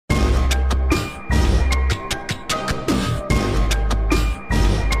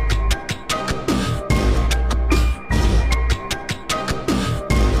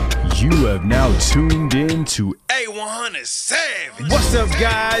have now tuned in to A100 Savage. What's up,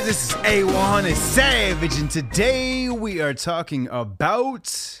 guys? This is A100 Savage, and today we are talking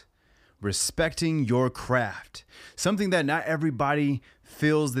about respecting your craft. Something that not everybody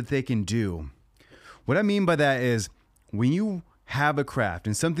feels that they can do. What I mean by that is when you have a craft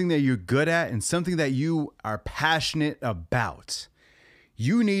and something that you're good at and something that you are passionate about,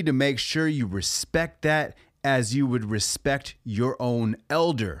 you need to make sure you respect that as you would respect your own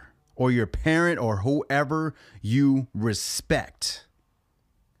elder or your parent or whoever you respect.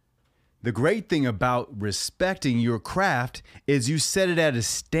 The great thing about respecting your craft is you set it at a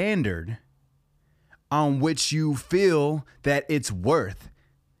standard on which you feel that it's worth.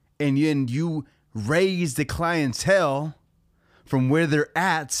 And then you raise the clientele from where they're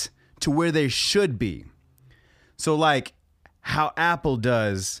at to where they should be. So like how Apple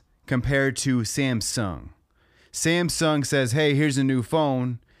does compared to Samsung. Samsung says, hey, here's a new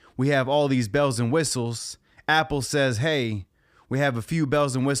phone. We have all these bells and whistles. Apple says, hey, we have a few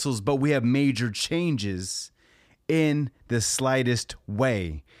bells and whistles, but we have major changes in the slightest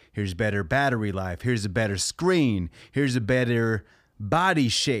way. Here's better battery life. Here's a better screen. Here's a better body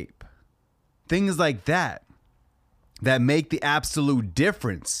shape. Things like that make the absolute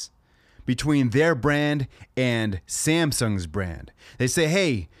difference between their brand and Samsung's brand. They say,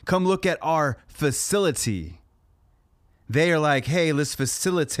 hey, come look at our facility. They are like, hey, let's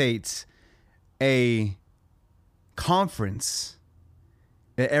facilitate a conference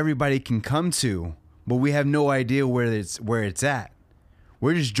that everybody can come to, but we have no idea where it's at.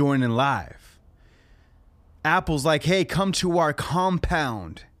 We're just joining live. Apple's like, hey, come to our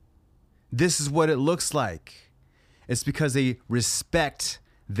compound. This is what it looks like. It's because they respect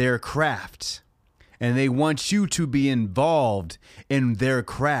their craft. And they want you to be involved in their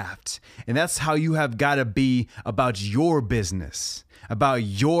craft. And that's how you have got to be about your business, about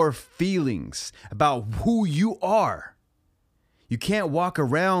your feelings, about who you are. You can't walk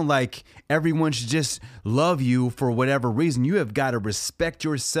around like everyone should just love you for whatever reason. You have got to respect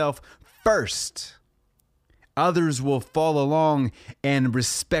yourself first. Others will follow along and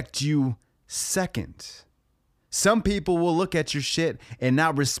respect you second. Some people will look at your shit and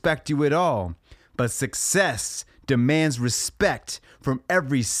not respect you at all. But success demands respect from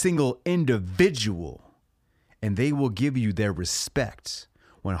every single individual. And they will give you their respect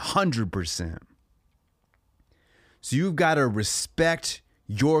 100%. So you've got to respect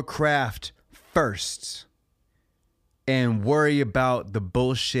your craft first and worry about the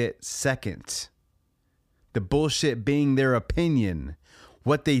bullshit second. The bullshit being their opinion,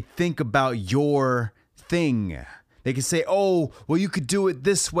 what they think about your thing. They can say, oh, well, you could do it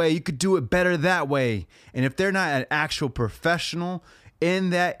this way. You could do it better that way. And if they're not an actual professional in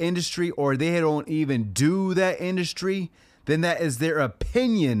that industry, or they don't even do that industry, then that is their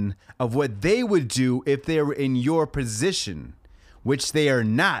opinion of what they would do if they were in your position, which they are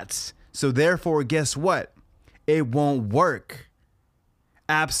not. So therefore, guess what? It won't work.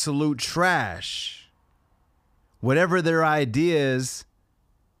 Absolute trash. Whatever their idea is,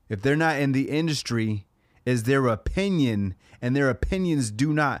 if they're not in the industry, is their opinion, and their opinions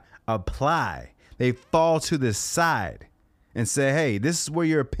do not apply. They fall to the side and say, hey, this is where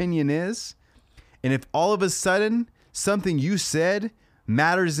your opinion is. And if all of a sudden something you said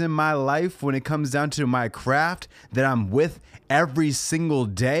matters in my life when it comes down to my craft that I'm with every single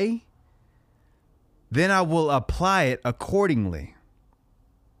day, then I will apply it accordingly.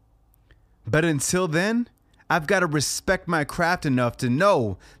 But until then, I've got to respect my craft enough to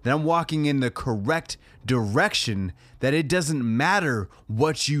know that I'm walking in the correct direction, that it doesn't matter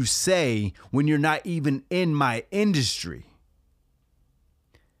what you say when you're not even in my industry.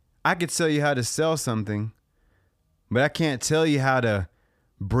 I could tell you how to sell something, but I can't tell you how to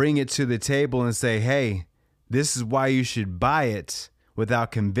bring it to the table and say, hey, this is why you should buy it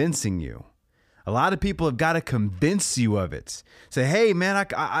without convincing you. A lot of people have got to convince you of it. Say, hey, man,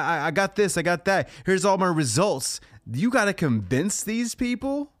 I got this, I got that. Here's all my results. You got to convince these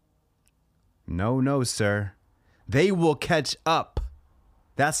people? No, sir. They will catch up.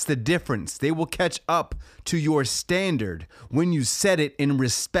 That's the difference. They will catch up to your standard when you set it and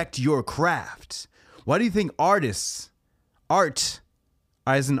respect your craft. Why do you think art,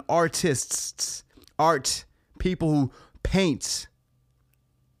 as in artists, art, people who paint,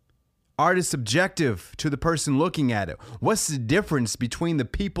 art is subjective to the person looking at it. What's the difference between the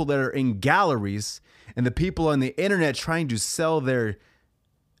people that are in galleries and the people on the internet trying to sell their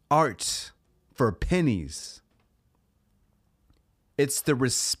art for pennies? It's the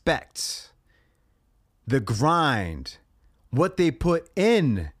respect, the grind, what they put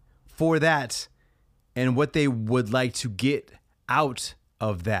in for that, and what they would like to get out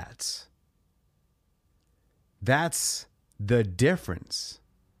of that. That's the difference.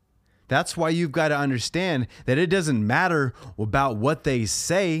 That's why you've got to understand that it doesn't matter about what they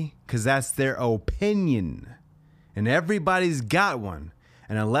say, because that's their opinion. And everybody's got one.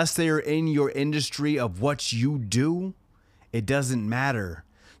 And unless they are in your industry of what you do, it doesn't matter.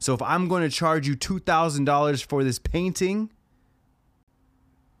 So if I'm going to charge you $2,000 for this painting,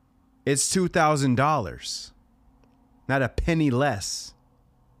 it's $2,000, not a penny less.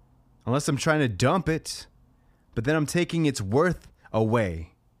 Unless I'm trying to dump it, but then I'm taking its worth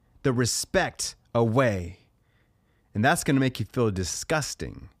away, the respect away. And that's going to make you feel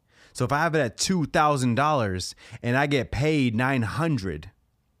disgusting. So if I have it at $2,000 and I get paid $900,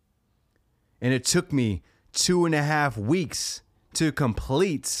 and it took me 2.5 weeks to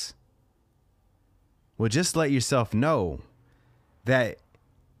complete, well, just let yourself know that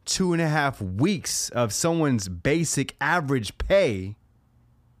 2.5 weeks of someone's basic average pay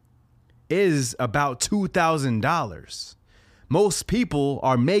is about $2,000. Most people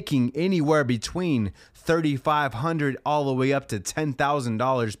are making anywhere between $3,500 all the way up to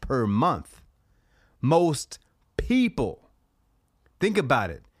 $10,000 per month. Most people. Think about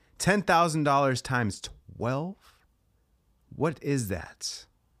it. $10,000 times 12? What is that?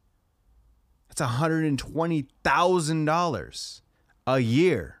 That's $120,000 a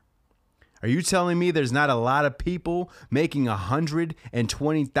year. Are you telling me there's not a lot of people making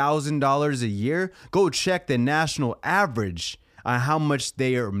 $120,000 a year? Go check the national average on how much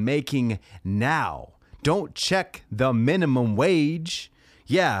they are making now. Don't check the minimum wage.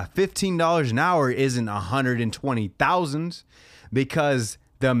 Yeah, $15 an hour isn't $120,000 because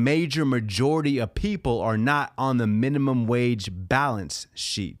the major majority of people are not on the minimum wage balance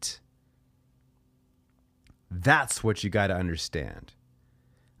sheet. That's what you got to understand.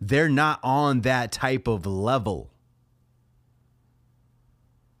 They're not on that type of level.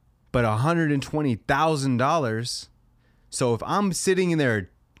 But $120,000. So if I'm sitting in there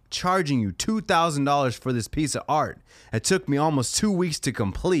charging you $2,000 for this piece of art, it took me almost 2 weeks to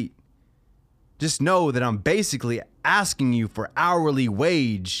complete. Just know that I'm basically asking you for hourly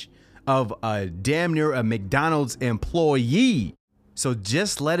wage of a damn near a McDonald's employee. So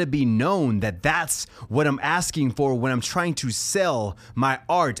just let it be known that that's what I'm asking for when I'm trying to sell my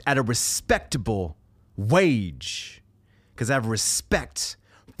art at a respectable wage. Because I have respect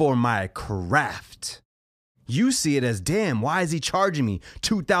for my craft. You see it as, damn, why is he charging me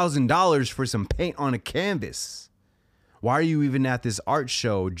 $2,000 for some paint on a canvas? Why are you even at this art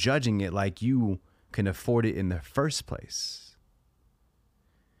show judging it like you can afford it in the first place?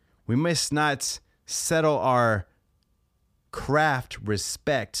 We must not settle our craft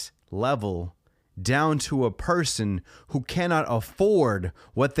respect level down to a person who cannot afford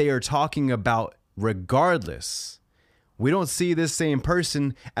what they are talking about regardless. We don't see this same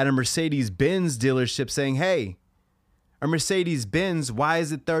person at a Mercedes-Benz dealership saying, hey, a Mercedes-Benz, why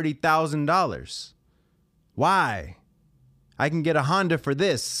is it $30,000? Why? I can get a Honda for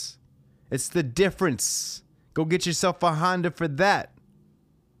this. It's the difference. Go get yourself a Honda for that.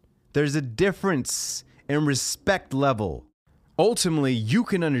 There's a difference in respect level. Ultimately, you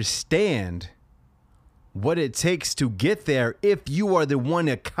can understand what it takes to get there if you are the one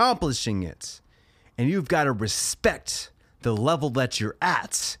accomplishing it. And you've got to respect the level that you're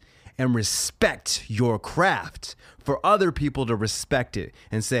at and respect your craft for other people to respect it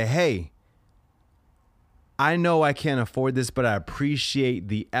and say, hey, I know I can't afford this, but I appreciate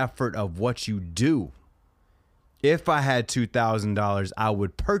the effort of what you do. If I had $2,000, I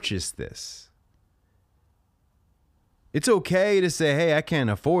would purchase this. It's okay to say, hey, I can't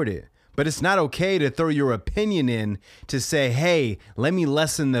afford it. But it's not okay to throw your opinion in to say, hey, let me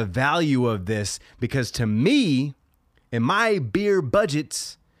lessen the value of this. Because to me, in my beer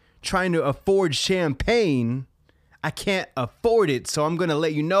budgets, trying to afford champagne, I can't afford it. So I'm going to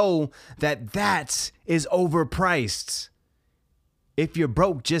let you know that that is overpriced. If you're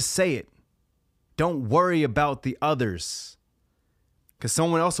broke, just say it. Don't worry about the others. Because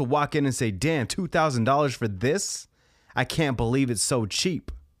someone else will walk in and say, damn, $2,000 for this? I can't believe it's so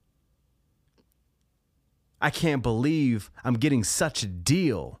cheap. I can't believe I'm getting such a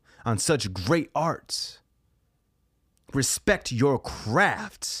deal on such great art. Respect your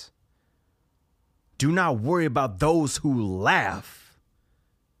craft. Do not worry about those who laugh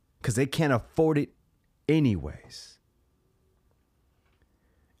because they can't afford it anyways.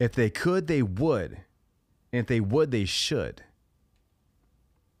 If they could, they would. And if they would, they should.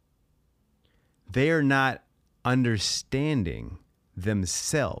 They are not understanding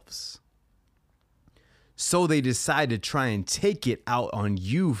themselves. So they decide to try and take it out on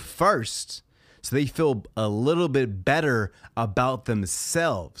you first so they feel a little bit better about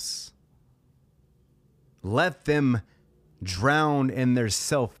themselves. Let them drown in their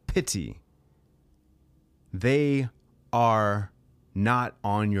self-pity. They are not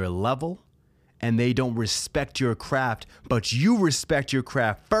on your level, and they don't respect your craft, but you respect your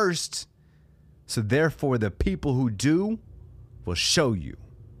craft first. So therefore, the people who do will show you.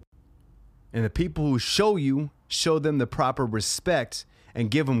 And the people who show you, show them the proper respect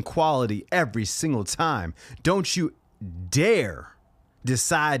and give them quality every single time. Don't you dare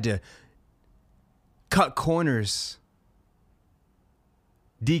decide to cut corners,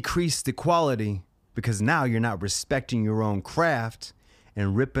 decrease the quality, because now you're not respecting your own craft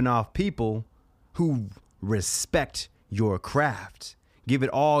and ripping off people who respect your craft. Give it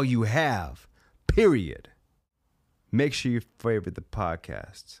all you have, period. Make sure you favorite the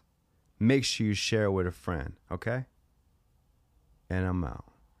podcast. Make sure you share it with a friend, okay? And I'm out.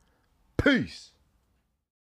 Peace.